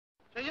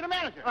You're the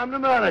manager? I'm the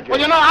manager. Well,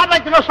 you know, I'd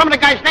like to know some of the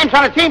guys' names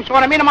on the team, so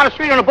when I meet them on the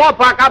street or in the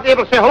ballpark, I'll be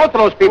able to say hello to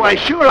those people. Why,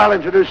 sure, I'll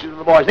introduce you to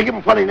the boys. They give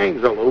them funny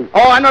names, though, Lou.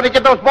 Oh, I know they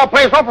give those ball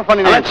players all for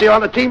funny names. Let's see,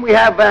 on the team we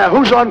have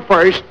who's on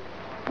first,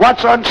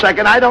 what's on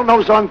second, I don't know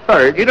who's on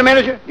third. You the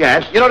manager?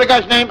 Yes. You know the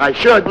guy's name? I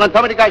should. Well, then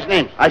tell me the guy's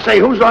name. I say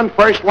who's on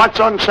first,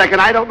 what's on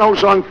second, I don't know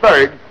who's on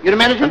third. You the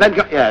manager? And then,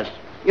 yes.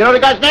 You know the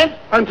guy's name?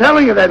 I'm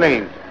telling you their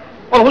names.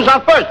 Well, who's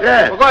on first?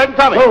 Yes. Well, go ahead and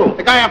tell me. Who?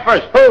 The guy on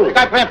first. Who? The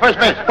guy playing first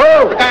base.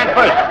 Who? The guy on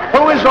first.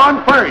 Who is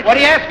on first? What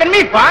are you asking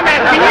me for? I'm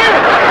asking you.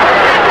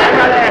 I'm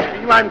not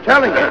asking you, I'm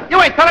telling you.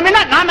 You ain't telling me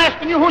nothing. I'm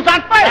asking you who's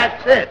on first.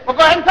 That's it. Well,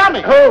 go ahead and tell me.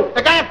 Who?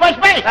 The guy on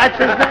first base. That's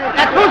his name.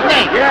 That's whose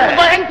name? Yes. Well,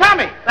 go ahead and tell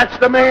me. That's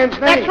the man's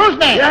name. That's whose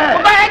name?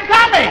 Yes. Well, go ahead and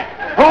tell me.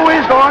 Who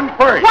is on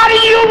first? What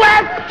are you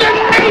asking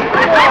me?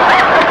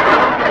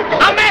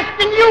 I'm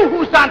asking you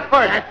who's on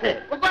first. That's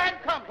it. Well, go ahead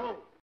and come. Who?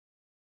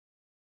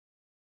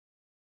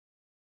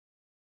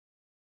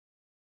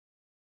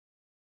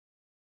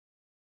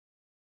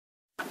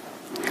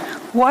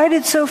 Why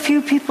did so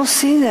few people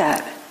see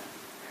that?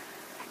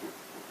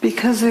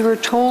 Because they were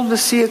told to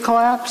see a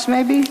collapse,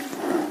 maybe?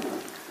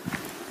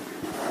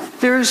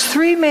 There's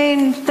three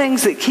main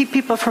things that keep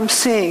people from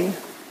seeing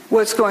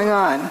what's going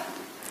on.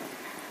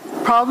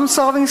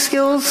 Problem-solving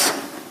skills,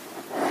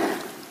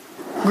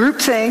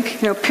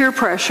 groupthink, peer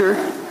pressure,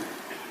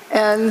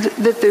 and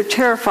that they're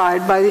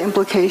terrified by the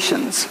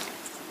implications.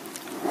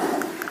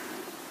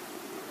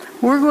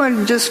 We're going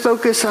to just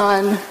focus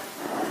on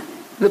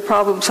the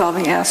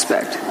problem-solving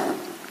aspect.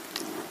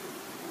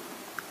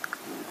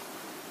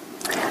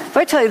 If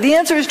I tell you the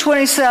answer is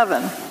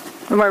 27,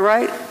 am I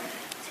right?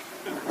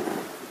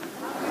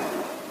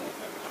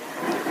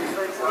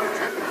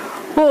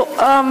 Well,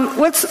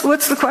 what's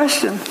the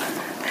question?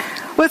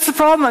 What's the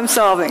problem I'm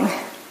solving?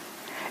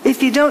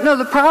 If you don't know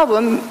the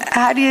problem,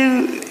 how do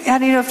you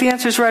know if the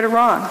answer is right or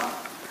wrong?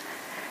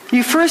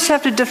 You first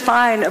have to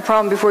define a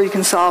problem before you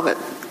can solve it.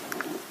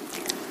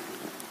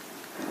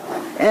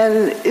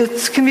 And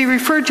it can be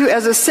referred to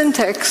as a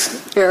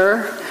syntax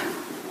error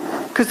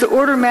because the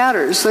order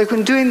matters. Like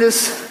when doing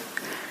this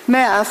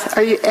math,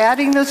 are you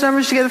adding those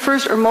numbers together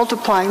first or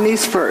multiplying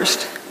these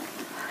first?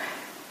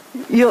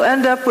 You'll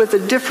end up with a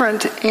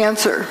different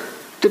answer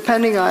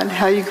depending on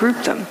how you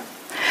group them.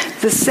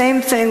 The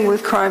same thing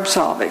with crime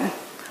solving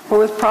or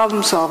with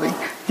problem solving.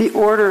 The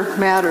order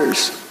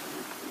matters.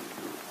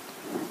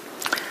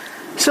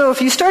 So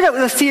if you start out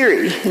with a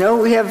theory,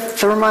 we have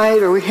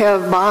thermite or we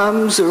have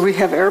bombs or we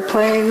have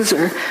airplanes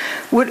or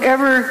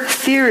whatever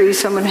theory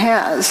someone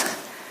has,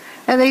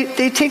 and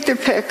they take their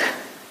pick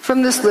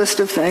from this list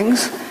of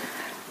things,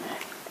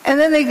 and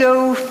then they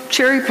go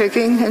cherry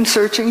picking and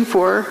searching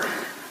for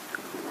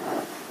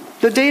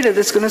the data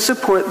that's going to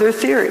support their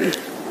theory.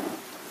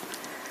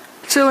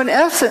 So in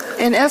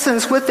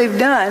essence, what they've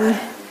done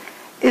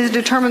is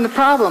determine the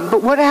problem.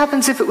 But what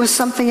happens if it was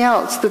something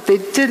else that they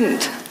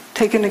didn't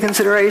take into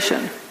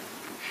consideration?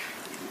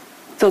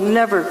 They'll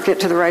never get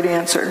to the right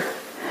answer.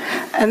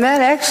 And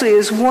that actually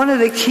is one of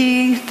the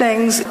key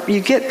things.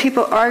 You get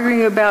people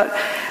arguing about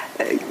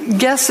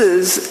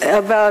guesses,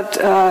 about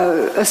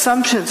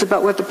assumptions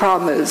about what the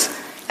problem is,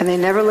 and they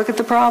never look at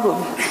the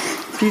problem.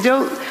 If you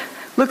don't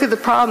look at the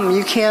problem,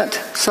 you can't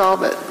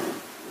solve it.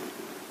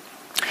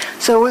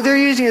 So what they're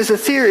using is a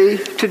theory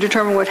to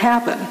determine what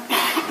happened.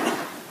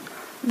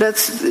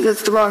 That's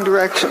the wrong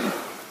direction.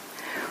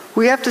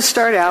 We have to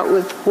start out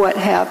with what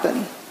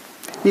happened.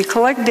 You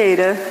collect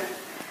data,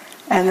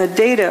 and the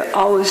data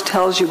always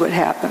tells you what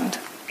happened.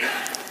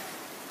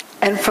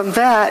 And from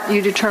that,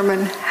 you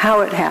determine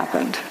how it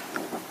happened.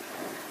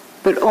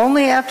 But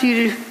only after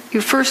you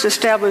first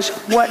establish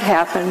what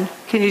happened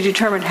can you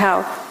determine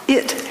how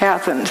it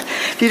happened.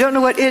 If you don't know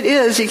what it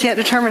is, you can't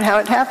determine how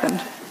it happened.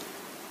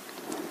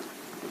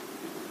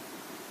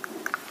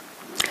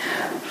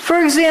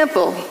 For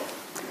example,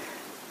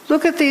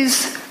 look at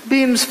these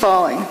beams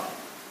falling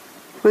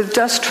with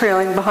dust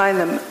trailing behind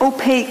them,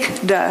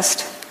 opaque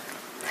dust.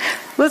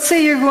 Let's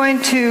say you're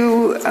going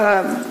to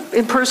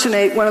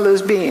impersonate one of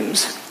those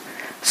beams.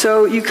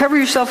 So you cover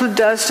yourself with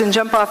dust and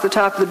jump off the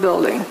top of the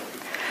building.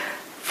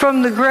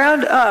 From the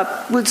ground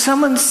up, would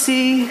someone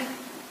see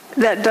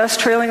that dust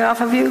trailing off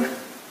of you?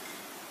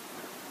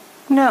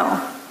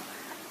 No.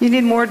 You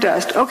need more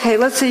dust. Okay,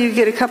 let's say you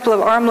get a couple of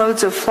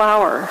armloads of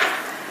flour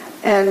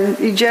and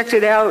eject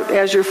it out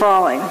as you're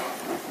falling.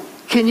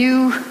 Can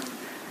you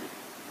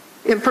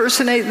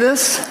impersonate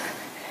this?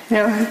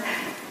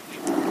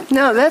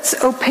 No,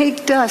 that's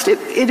opaque dust.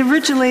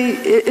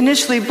 It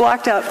initially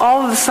blocked out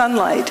all of the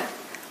sunlight,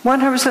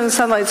 100% of the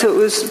sunlight, so it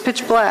was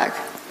pitch black.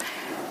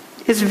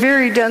 It's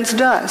very dense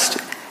dust.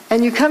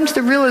 And you come to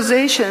the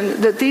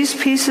realization that these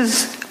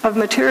pieces of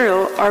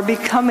material are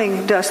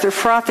becoming dust. They're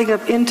frothing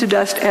up into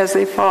dust as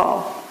they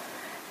fall.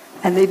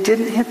 And they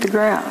didn't hit the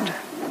ground.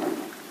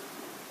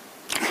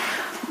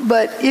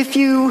 But if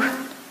you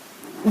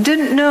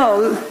didn't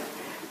know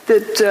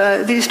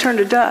that these turn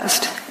to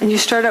dust, and you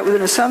start out with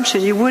an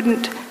assumption, you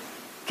wouldn't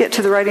get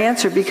to the right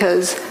answer,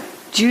 because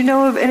do you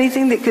know of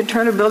anything that could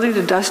turn a building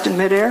to dust in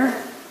midair?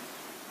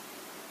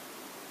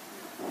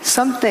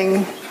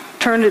 Something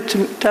turned it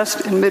to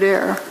dust in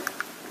midair.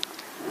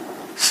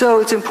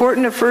 So it's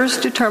important to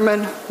first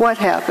determine what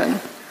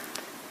happened,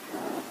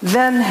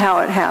 then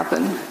how it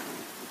happened,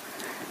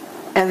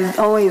 and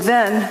only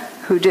then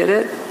who did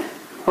it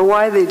or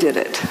why they did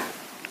it.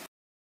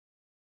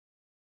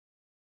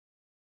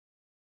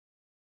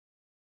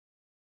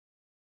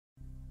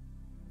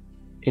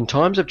 In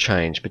times of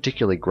change,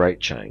 particularly great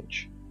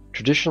change,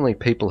 traditionally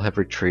people have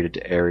retreated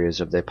to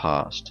areas of their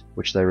past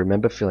which they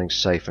remember feeling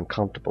safe and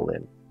comfortable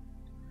in.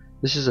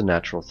 This is a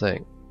natural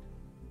thing.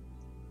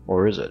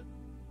 Or is it?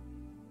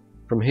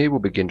 From here we'll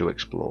begin to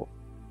explore.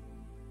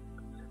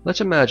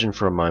 Let's imagine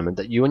for a moment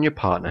that you and your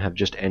partner have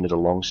just ended a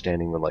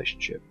long-standing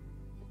relationship.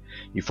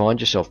 You find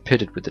yourself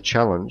pitted with the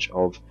challenge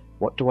of,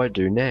 what do I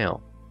do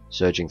now,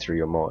 surging through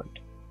your mind.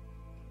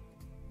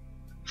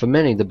 For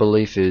many, the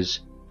belief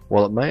is,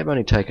 while it may have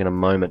only taken a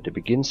moment to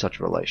begin such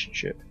a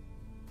relationship,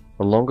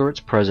 the longer it's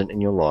present in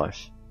your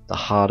life, the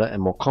harder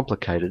and more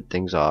complicated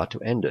things are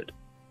to end it.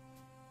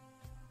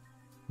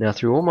 Now,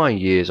 through all my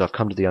years, I've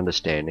come to the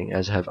understanding,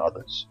 as have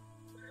others,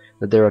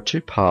 that there are two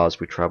paths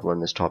we travel in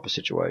this type of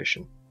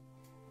situation.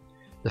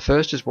 The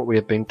first is what we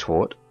have been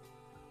taught,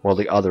 while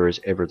the other is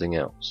everything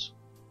else.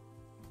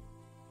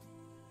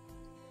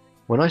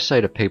 When I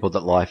say to people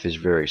that life is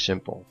very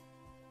simple,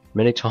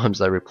 many times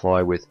they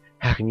reply with,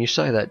 "How can you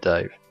say that,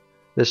 Dave?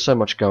 There's so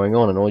much going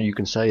on and all you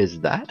can say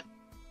is that?"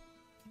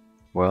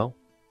 Well,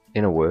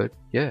 in a word,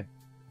 yeah.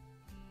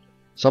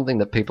 Something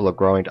that people are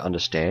growing to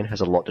understand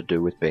has a lot to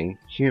do with being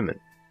human.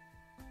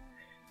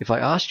 If I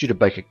asked you to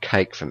bake a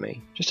cake for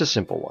me, just a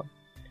simple one,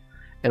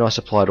 and I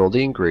supplied all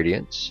the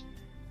ingredients,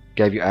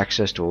 gave you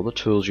access to all the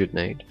tools you'd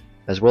need,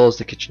 as well as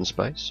the kitchen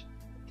space,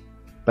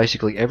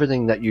 basically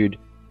everything that you'd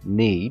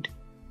need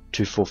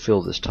to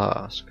fulfill this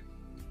task,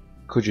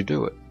 could you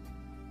do it?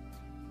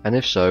 And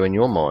if so, in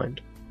your mind,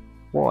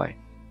 why?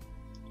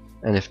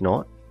 And if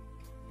not,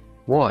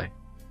 why?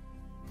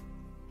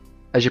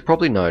 As you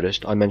probably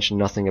noticed, I mentioned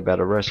nothing about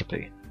a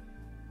recipe.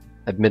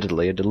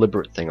 Admittedly, a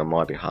deliberate thing on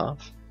my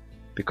behalf,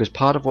 because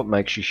part of what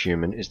makes you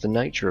human is the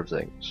nature of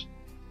things.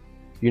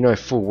 You know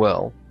full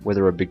well,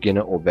 whether a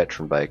beginner or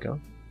veteran baker,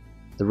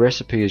 the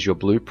recipe is your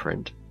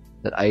blueprint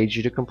that aids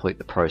you to complete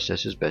the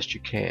process as best you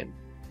can.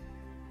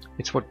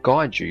 It's what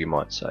guides you, you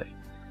might say,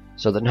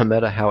 so that no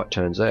matter how it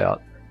turns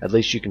out, at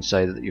least you can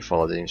say that you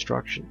follow the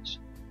instructions,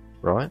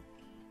 right?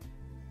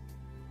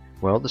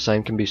 Well, the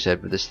same can be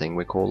said with this thing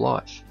we call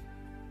life.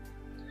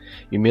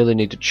 You merely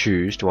need to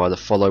choose to either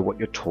follow what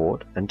you're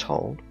taught and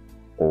told,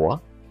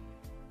 or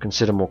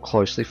consider more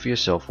closely for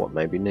yourself what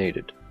may be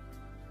needed.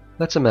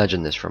 Let's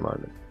imagine this for a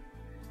moment.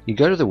 You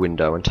go to the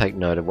window and take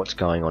note of what's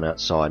going on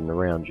outside and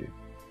around you.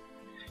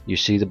 You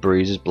see the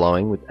breezes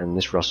blowing and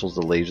this rustles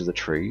the leaves of the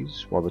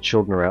trees, while the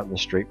children are out in the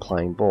street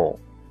playing ball.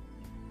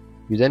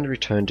 You then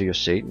return to your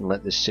seat and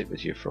let this sit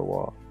with you for a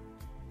while.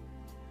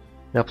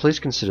 Now please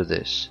consider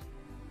this.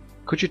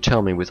 Could you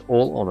tell me with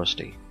all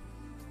honesty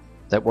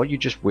that what you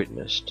just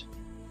witnessed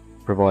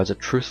provides a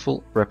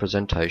truthful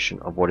representation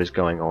of what is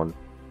going on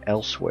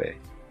elsewhere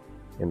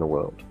in the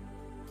world?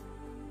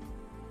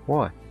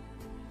 Why?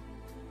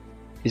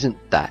 Isn't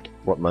that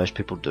what most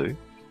people do?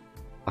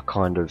 A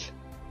kind of,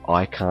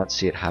 I can't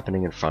see it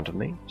happening in front of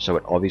me, so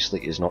it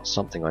obviously is not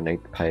something I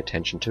need to pay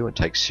attention to and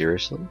take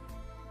seriously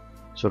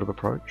sort of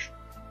approach?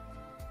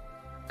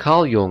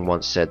 Carl Jung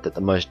once said that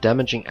the most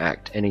damaging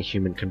act any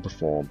human can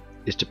perform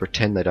is to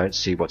pretend they don't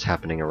see what's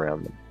happening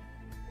around them.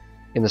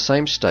 In the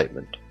same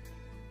statement,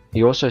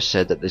 he also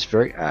said that this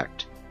very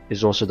act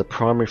is also the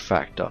primary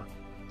factor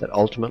that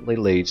ultimately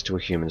leads to a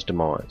human's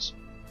demise,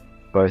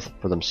 both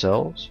for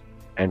themselves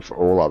and for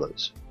all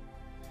others.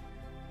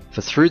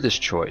 For through this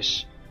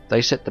choice,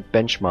 they set the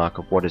benchmark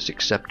of what is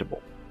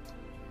acceptable,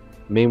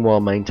 meanwhile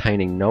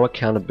maintaining no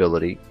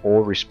accountability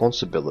or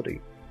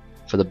responsibility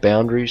for the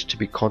boundaries to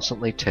be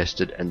constantly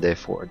tested and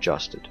therefore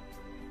adjusted,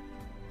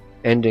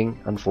 ending,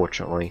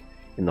 unfortunately,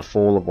 in the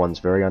fall of one's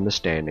very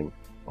understanding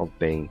of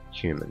being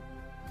human.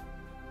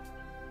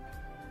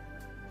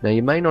 Now,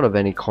 you may not have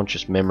any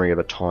conscious memory of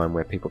a time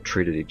where people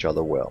treated each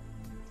other well.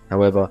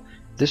 However,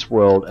 this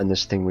world and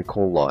this thing we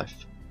call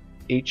life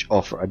each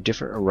offer a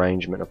different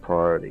arrangement of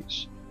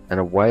priorities and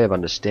a way of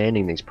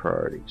understanding these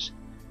priorities,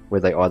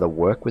 where they either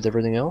work with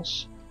everything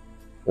else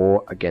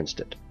or against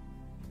it.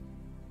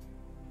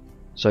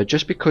 So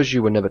just because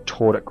you were never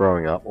taught it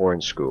growing up or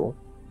in school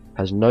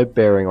has no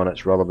bearing on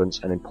its relevance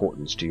and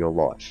importance to your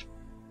life.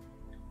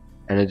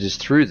 And it is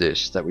through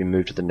this that we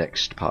move to the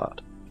next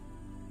part.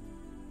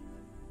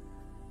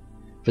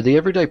 For the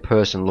everyday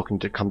person looking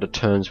to come to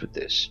terms with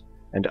this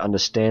and to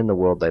understand the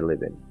world they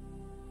live in,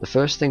 the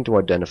first thing to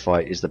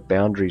identify is the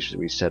boundaries that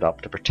we set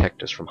up to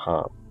protect us from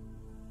harm.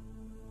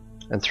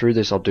 And through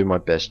this I'll do my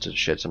best to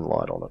shed some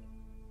light on it.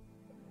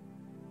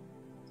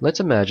 Let's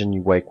imagine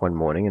you wake one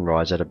morning and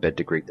rise out of bed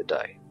to greet the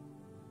day.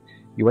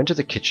 You enter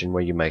the kitchen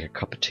where you make a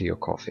cup of tea or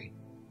coffee.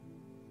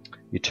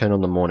 You turn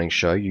on the morning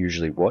show you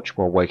usually watch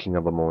while waking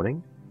of a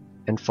morning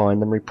and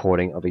find them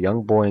reporting of a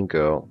young boy and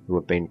girl who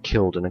have been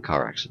killed in a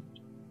car accident.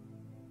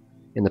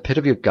 In the pit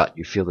of your gut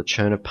you feel the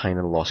churn of pain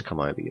and loss come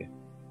over you.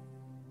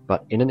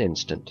 but in an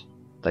instant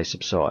they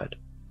subside.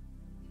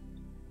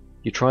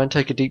 You try and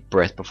take a deep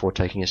breath before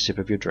taking a sip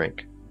of your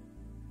drink,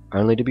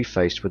 only to be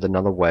faced with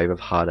another wave of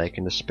heartache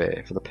and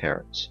despair for the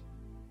parents.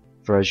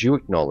 For as you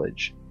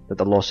acknowledge that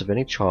the loss of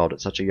any child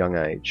at such a young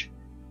age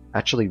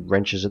actually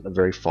wrenches at the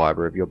very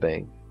fibre of your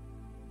being.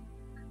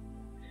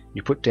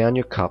 You put down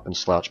your cup and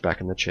slouch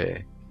back in the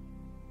chair.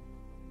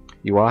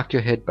 You arc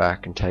your head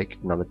back and take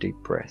another deep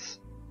breath,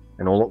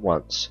 and all at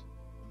once,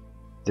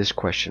 this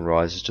question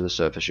rises to the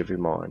surface of your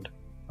mind,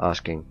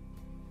 asking,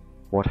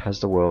 what has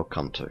the world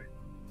come to?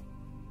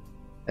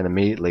 And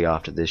immediately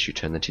after this you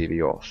turn the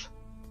TV off.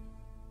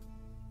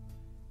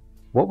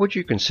 What would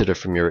you consider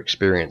from your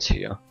experience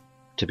here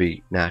to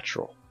be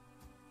natural?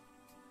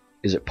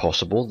 Is it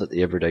possible that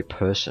the everyday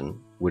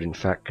person would in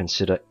fact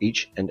consider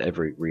each and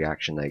every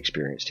reaction they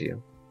experienced here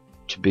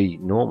to be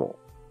normal?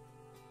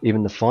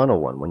 Even the final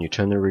one when you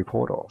turn the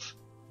report off,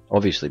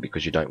 obviously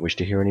because you don't wish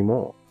to hear any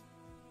more.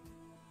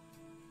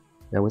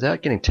 Now,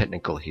 without getting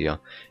technical here,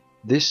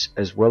 this,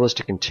 as well as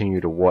to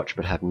continue to watch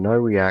but have no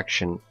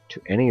reaction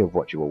to any of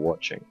what you were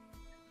watching,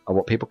 are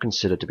what people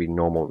consider to be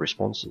normal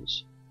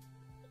responses.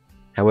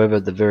 However,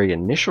 the very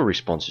initial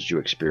responses you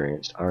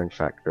experienced are in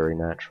fact very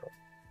natural.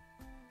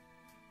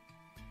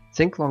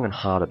 Think long and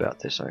hard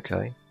about this,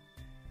 okay?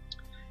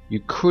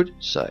 You could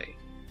say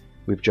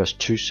we've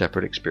just two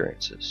separate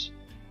experiences.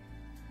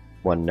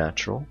 One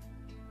natural,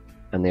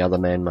 and the other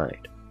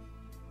man-made.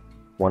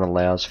 One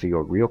allows for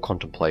your real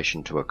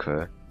contemplation to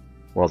occur,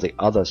 while the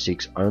other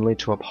seeks only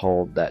to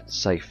uphold that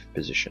safe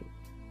position.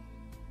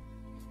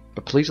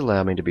 But please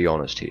allow me to be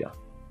honest here.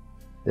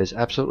 There's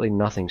absolutely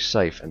nothing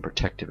safe and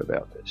protective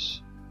about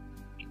this.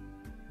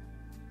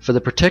 For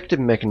the protective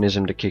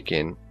mechanism to kick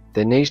in,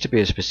 there needs to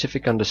be a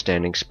specific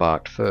understanding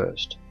sparked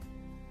first.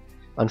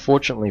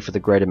 Unfortunately for the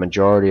greater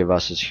majority of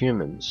us as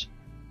humans,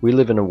 we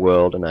live in a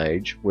world and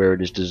age where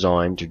it is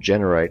designed to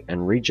generate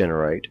and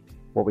regenerate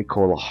what we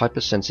call a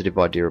hypersensitive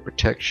idea of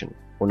protection,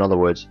 or in other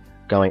words,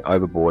 going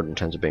overboard in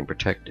terms of being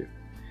protective.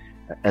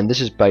 And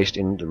this is based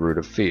in the root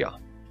of fear.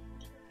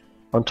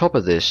 On top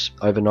of this,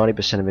 over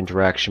 90% of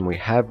interaction we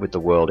have with the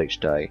world each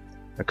day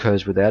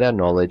occurs without our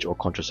knowledge or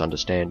conscious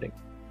understanding.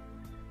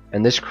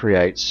 And this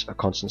creates a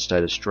constant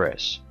state of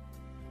stress,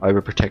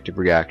 overprotective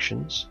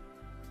reactions,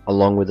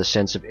 along with a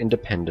sense of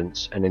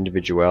independence and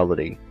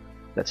individuality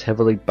that's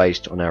heavily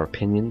based on our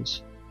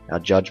opinions, our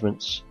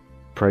judgments,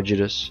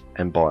 prejudice,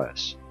 and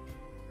bias.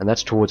 And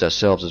that's towards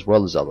ourselves as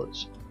well as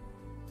others.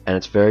 And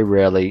it's very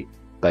rarely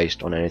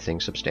based on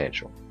anything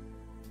substantial.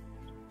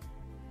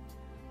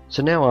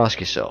 So now ask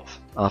yourself,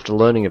 after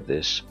learning of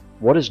this,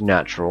 what is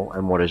natural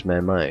and what is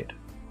man-made?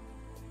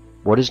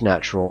 What is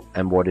natural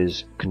and what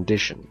is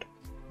conditioned?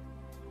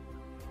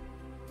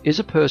 Is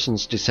a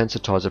person's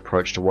desensitized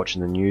approach to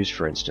watching the news,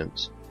 for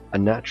instance, a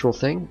natural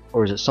thing,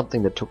 or is it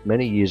something that took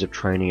many years of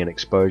training and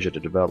exposure to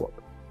develop?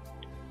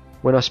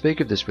 When I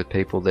speak of this with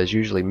people, there's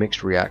usually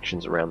mixed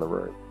reactions around the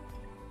room.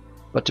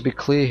 But to be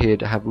clear here,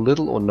 to have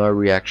little or no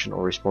reaction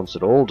or response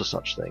at all to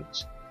such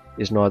things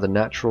is neither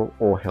natural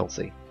or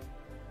healthy.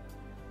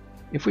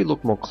 If we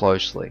look more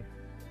closely,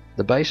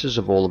 the basis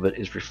of all of it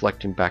is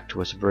reflecting back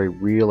to us a very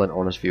real and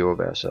honest view of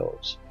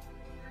ourselves.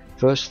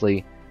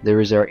 Firstly, there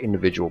is our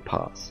individual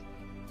path,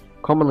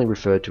 commonly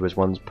referred to as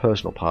one's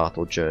personal path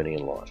or journey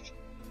in life.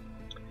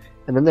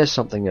 And then there's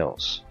something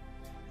else,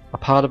 a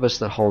part of us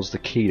that holds the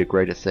key to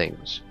greater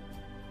things,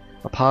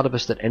 a part of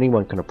us that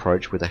anyone can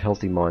approach with a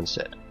healthy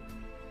mindset.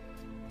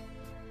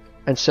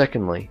 And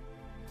secondly,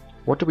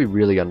 what do we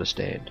really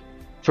understand,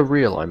 for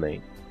real I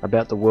mean,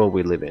 about the world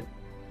we live in?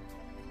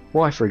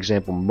 Why, for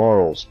example,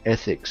 morals,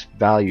 ethics,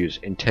 values,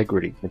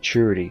 integrity,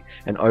 maturity,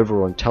 and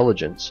overall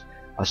intelligence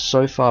are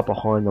so far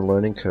behind the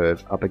learning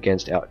curve up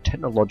against our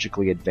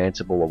technologically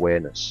advanceable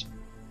awareness?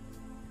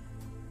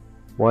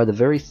 Why the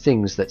very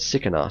things that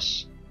sicken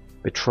us,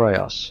 betray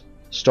us,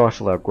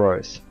 stifle our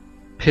growth,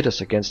 pit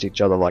us against each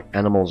other like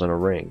animals in a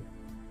ring,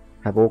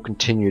 have all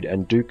continued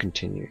and do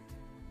continue,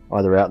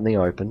 either out in the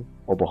open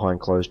or behind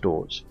closed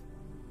doors.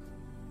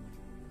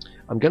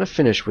 I'm going to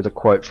finish with a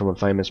quote from a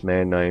famous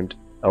man named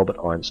Albert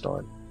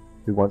Einstein,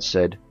 who once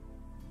said,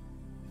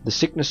 "The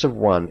sickness of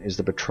one is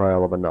the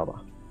betrayal of another."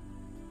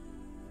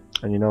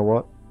 And you know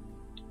what?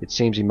 It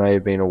seems he may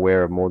have been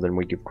aware of more than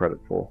we give credit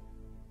for.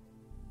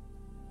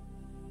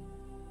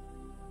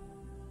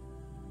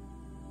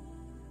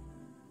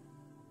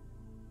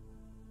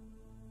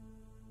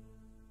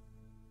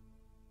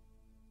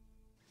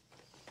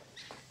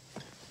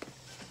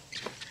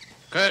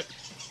 Good.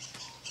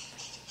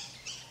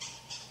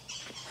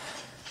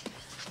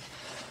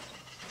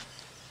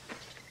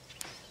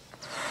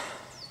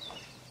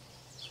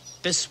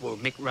 This will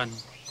make run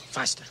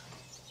faster.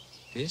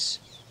 This?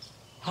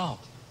 How?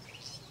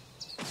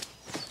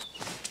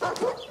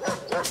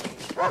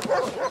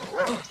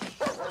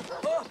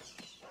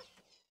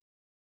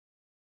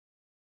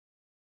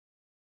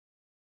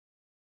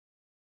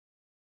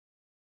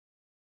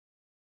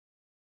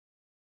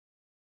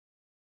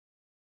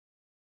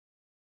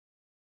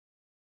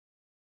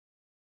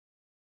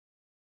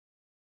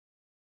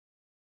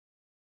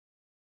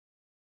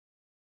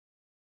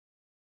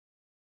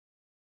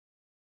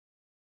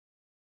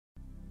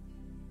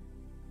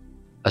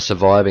 A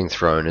surviving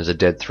throne is a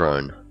dead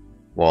throne,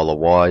 while a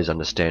wise,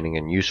 understanding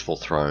and useful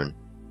throne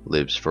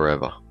lives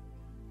forever.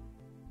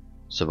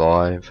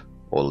 Survive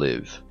or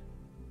live.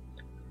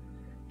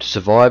 To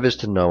survive is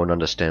to know and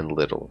understand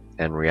little,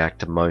 and react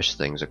to most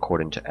things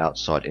according to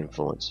outside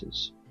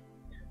influences,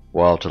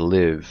 while to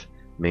live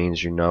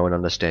means you know and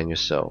understand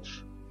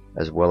yourself,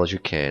 as well as you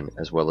can,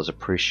 as well as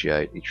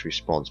appreciate each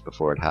response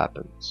before it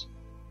happens,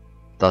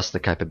 thus the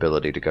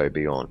capability to go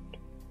beyond.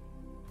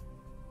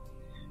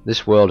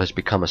 This world has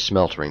become a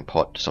smeltering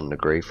pot to some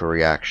degree for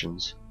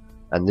reactions,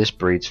 and this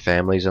breeds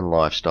families and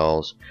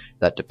lifestyles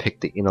that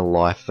depict the inner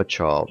life of a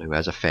child who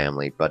has a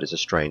family but is a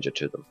stranger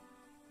to them.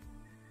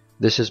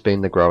 This has been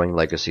the growing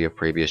legacy of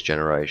previous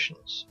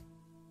generations,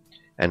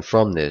 and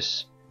from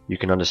this you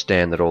can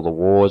understand that all the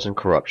wars and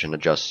corruption are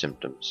just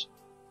symptoms.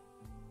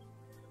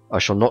 I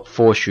shall not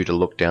force you to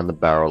look down the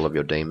barrel of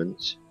your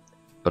demons,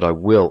 but I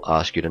will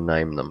ask you to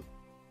name them,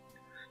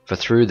 for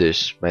through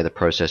this may the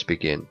process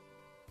begin.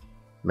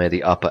 May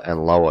the upper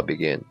and lower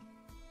begin.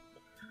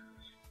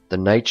 The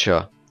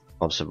nature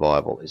of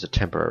survival is a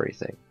temporary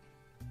thing,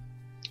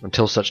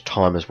 until such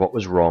time as what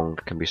was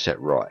wronged can be set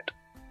right.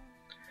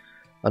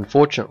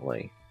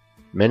 Unfortunately,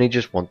 many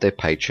just want their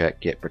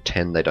paycheck yet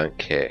pretend they don't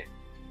care.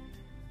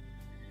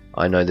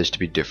 I know this to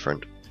be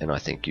different, and I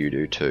think you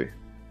do too.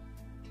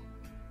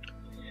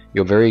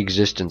 Your very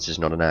existence is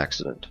not an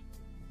accident,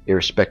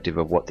 irrespective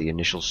of what the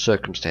initial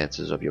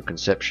circumstances of your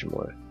conception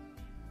were.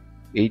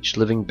 Each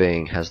living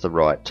being has the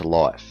right to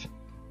life.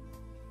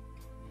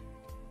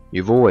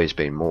 You've always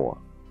been more.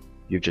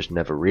 You've just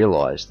never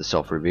realized the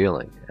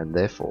self-revealing, and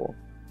therefore,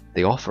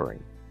 the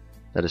offering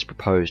that is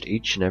proposed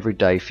each and every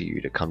day for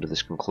you to come to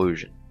this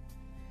conclusion.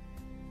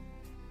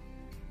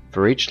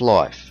 For each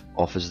life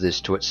offers this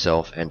to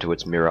itself and to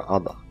its mirror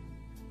other.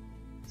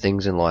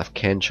 Things in life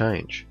can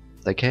change.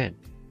 They can.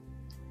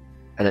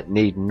 And it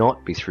need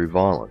not be through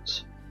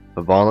violence,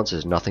 for violence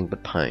is nothing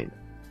but pain.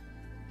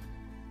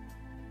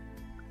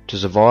 To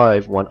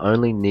survive, one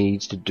only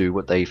needs to do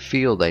what they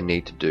feel they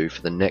need to do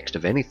for the next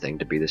of anything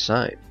to be the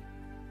same.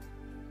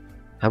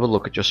 Have a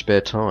look at your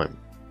spare time,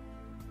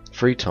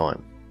 free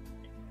time,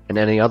 and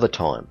any other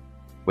time,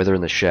 whether in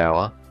the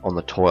shower, on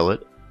the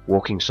toilet,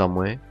 walking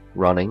somewhere,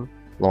 running,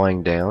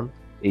 lying down,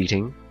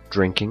 eating,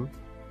 drinking,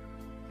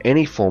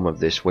 any form of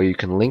this where you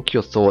can link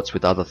your thoughts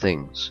with other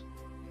things.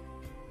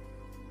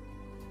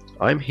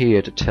 I am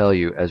here to tell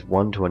you as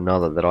one to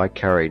another that I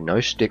carry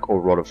no stick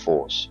or rod of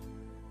force,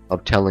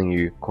 of telling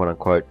you,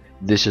 quote-unquote,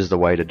 this is the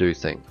way to do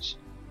things.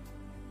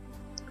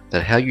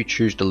 That how you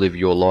choose to live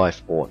your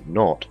life or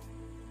not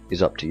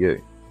is up to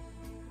you.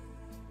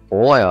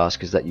 All I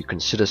ask is that you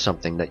consider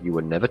something that you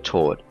were never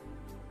taught,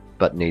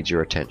 but needs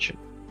your attention.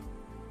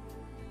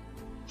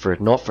 For if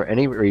not for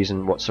any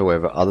reason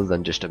whatsoever other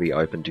than just to be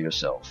open to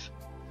yourself.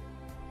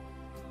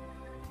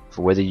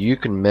 For whether you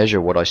can measure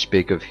what I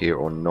speak of here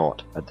or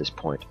not at this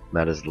point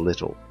matters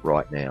little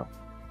right now.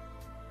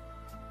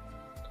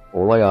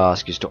 All I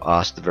ask is to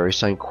ask the very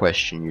same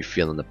question you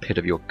feel in the pit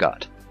of your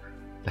gut,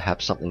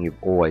 perhaps something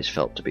you've always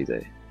felt to be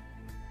there.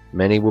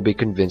 Many will be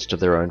convinced of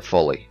their own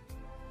folly.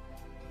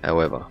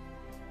 However,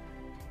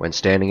 when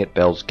standing at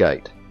Bell's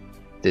gate,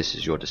 this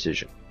is your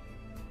decision.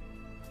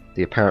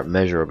 The apparent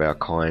measure of our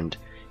kind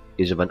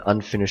is of an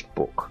unfinished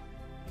book,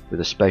 with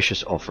a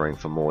spacious offering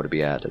for more to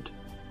be added.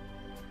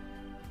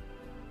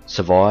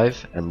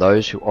 Survive, and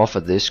those who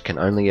offer this can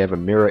only ever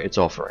mirror its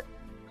offering,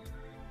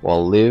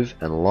 while live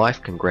and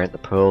life can grant the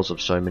pearls of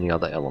so many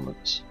other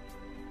elements.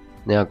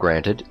 Now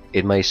granted,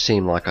 it may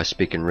seem like I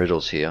speak in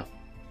riddles here,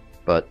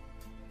 but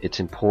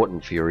it's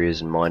important for your ears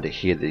and mind to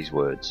hear these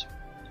words.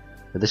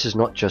 For this is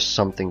not just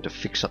something to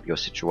fix up your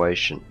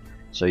situation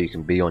so you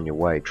can be on your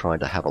way trying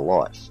to have a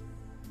life.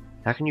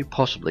 How can you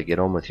possibly get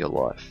on with your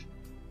life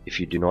if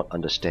you do not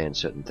understand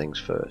certain things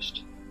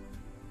first?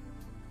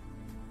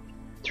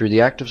 Through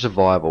the act of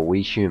survival,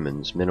 we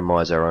humans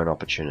minimize our own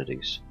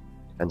opportunities,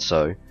 and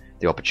so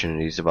the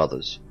opportunities of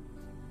others.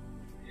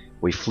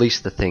 We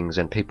fleece the things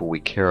and people we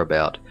care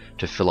about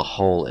to fill a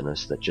hole in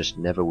us that just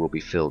never will be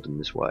filled in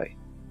this way.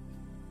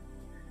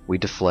 We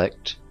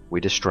deflect, we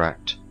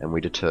distract, and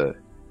we deter,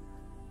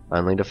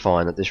 only to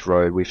find that this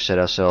road we've set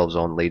ourselves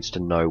on leads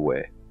to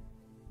nowhere.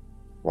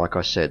 Like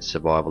I said,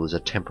 survival is a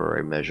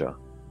temporary measure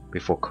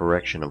before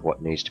correction of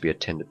what needs to be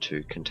attended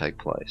to can take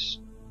place.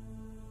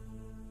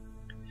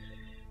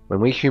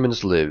 When we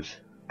humans live,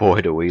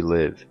 boy do we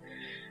live,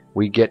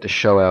 we get to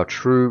show our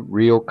true,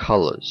 real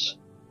colors,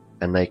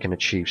 and they can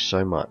achieve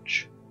so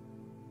much.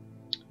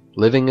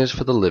 Living is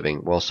for the living,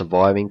 while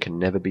surviving can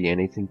never be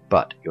anything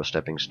but your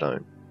stepping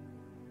stone.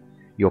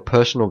 Your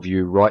personal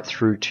view right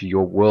through to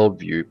your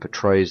worldview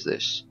portrays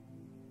this,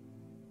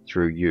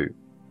 through you.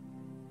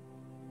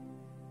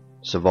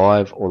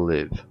 Survive or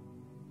live.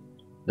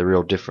 The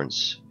real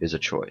difference is a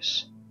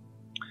choice.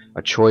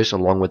 A choice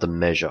along with a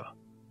measure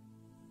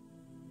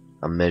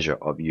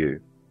of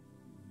you.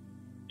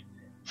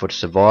 For to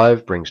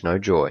survive brings no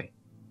joy,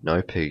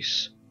 no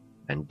peace,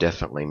 and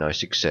definitely no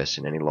success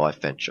in any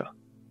life venture.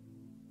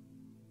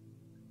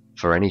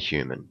 For any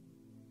human,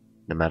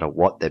 no matter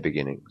what their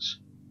beginnings.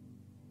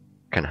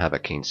 can have a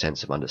keen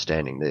sense of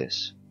understanding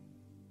this.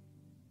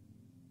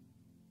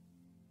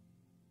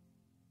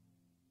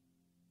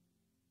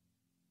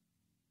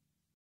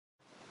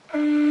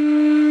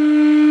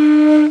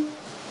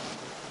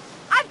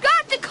 I've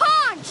got the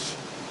conch!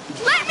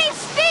 Let me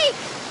speak!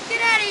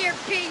 Get out of here,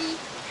 piggy!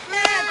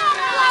 Get out of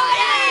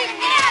here,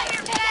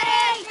 piggy!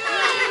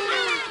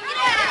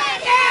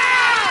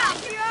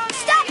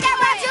 Stop that,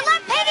 Roger!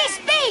 Let Piggy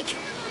speak!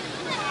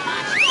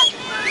 Please!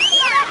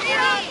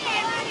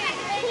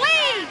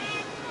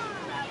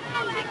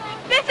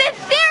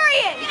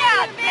 Ethereal! Get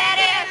out,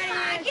 badass!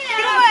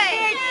 Get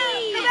away!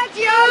 Come back to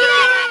your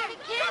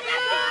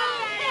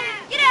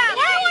Get out!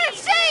 What I want to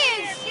say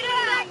is,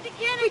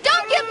 if we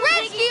don't get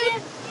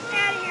rescued,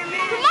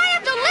 we might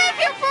have to live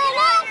here for a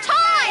long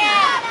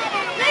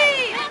time!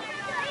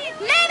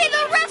 Maybe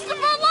the rest of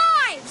our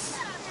lives!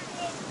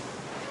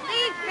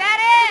 Leave,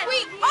 badass! We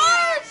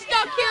are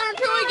stuck here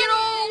until we get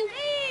old!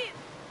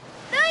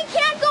 Then we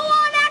can't go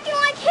on acting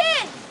like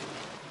kids!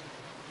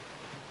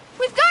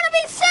 We've got to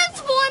be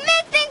sensible and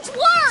make things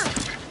work!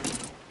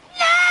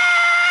 No!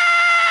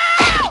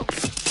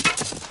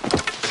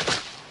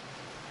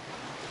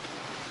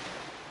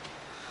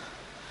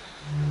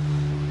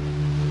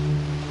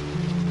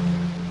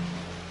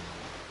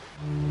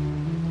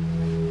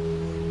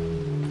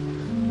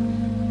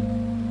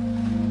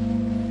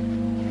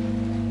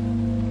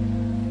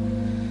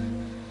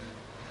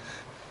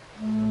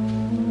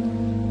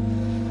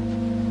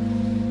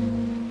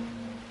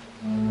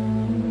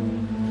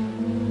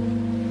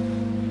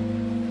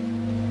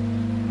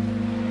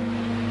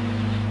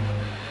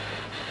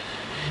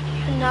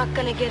 Not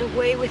gonna get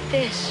away with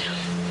this.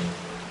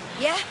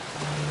 Yeah?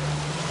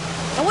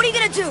 Now what are you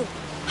gonna do?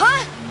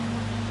 Huh?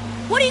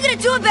 What are you gonna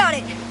do about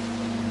it?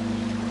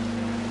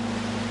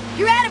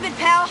 You're out of it,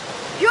 pal.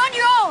 You're on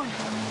your own.